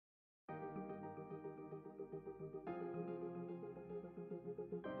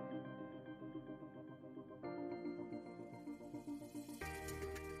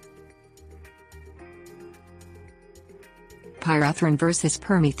Pyrethrin versus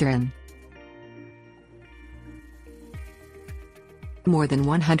Permethrin. More than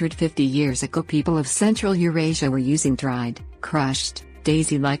 150 years ago, people of Central Eurasia were using dried, crushed,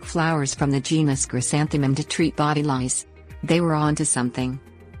 daisy-like flowers from the genus Chrysanthemum to treat body lice. They were onto something.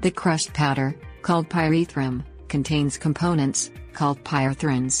 The crushed powder, called pyrethrum, contains components, called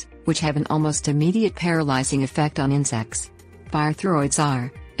pyrethrins, which have an almost immediate paralyzing effect on insects. Pyrethroids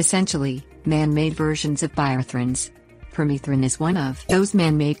are, essentially, man-made versions of pyrethrins. Permethrin is one of those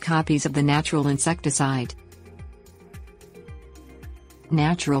man-made copies of the natural insecticide.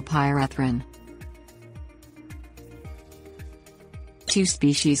 Natural pyrethrin. Two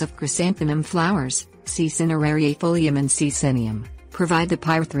species of chrysanthemum flowers, C. cinerariae folium and C. cineum, provide the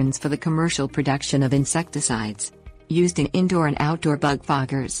pyrethrins for the commercial production of insecticides. Used in indoor and outdoor bug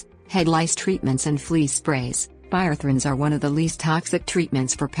foggers, head lice treatments and flea sprays, pyrethrins are one of the least toxic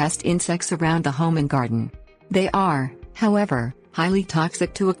treatments for pest insects around the home and garden. They are, however, highly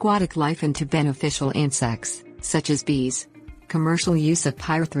toxic to aquatic life and to beneficial insects, such as bees. Commercial use of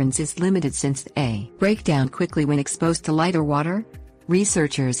pyrethrins is limited since they break down quickly when exposed to light or water.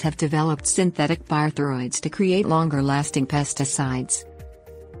 Researchers have developed synthetic pyrethroids to create longer-lasting pesticides.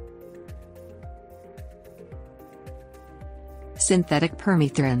 Synthetic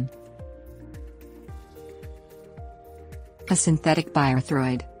permethrin. A synthetic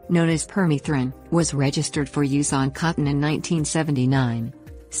pyrethroid, known as permethrin, was registered for use on cotton in 1979.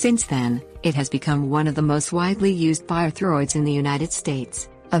 Since then, it has become one of the most widely used pyrethroids in the United States,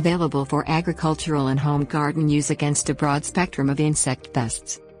 available for agricultural and home garden use against a broad spectrum of insect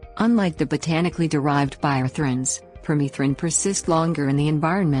pests. Unlike the botanically derived pyrethrins, permethrin persists longer in the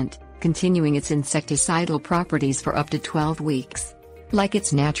environment, continuing its insecticidal properties for up to 12 weeks. Like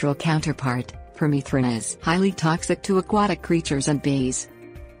its natural counterpart, permethrin is highly toxic to aquatic creatures and bees.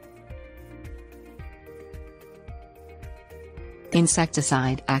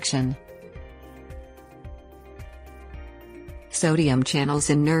 Insecticide action. Sodium channels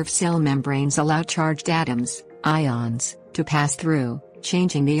in nerve cell membranes allow charged atoms, ions, to pass through,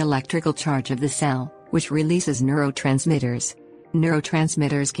 changing the electrical charge of the cell, which releases neurotransmitters.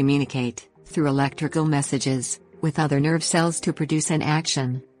 Neurotransmitters communicate, through electrical messages, with other nerve cells to produce an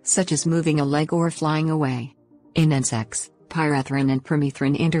action, such as moving a leg or flying away. In insects, pyrethrin and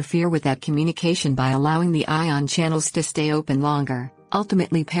permethrin interfere with that communication by allowing the ion channels to stay open longer,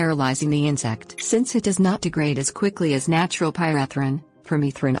 ultimately paralyzing the insect. Since it does not degrade as quickly as natural pyrethrin,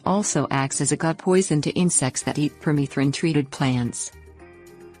 permethrin also acts as a gut poison to insects that eat permethrin-treated plants.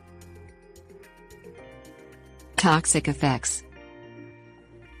 Toxic effects.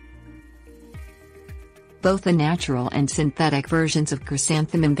 Both the natural and synthetic versions of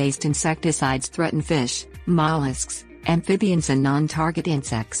chrysanthemum-based insecticides threaten fish, mollusks, amphibians and non-target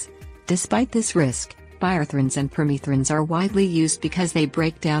insects. Despite this risk, pyrethrins and permethrins are widely used because they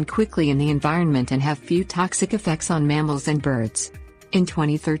break down quickly in the environment and have few toxic effects on mammals and birds. In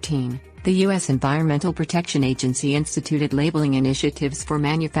 2013, the U.S. Environmental Protection Agency instituted labeling initiatives for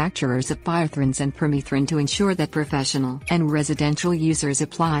manufacturers of pyrethrins and permethrin to ensure that professional and residential users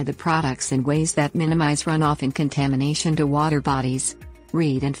apply the products in ways that minimize runoff and contamination to water bodies.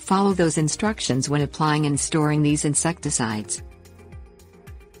 Read and follow those instructions when applying and storing these insecticides.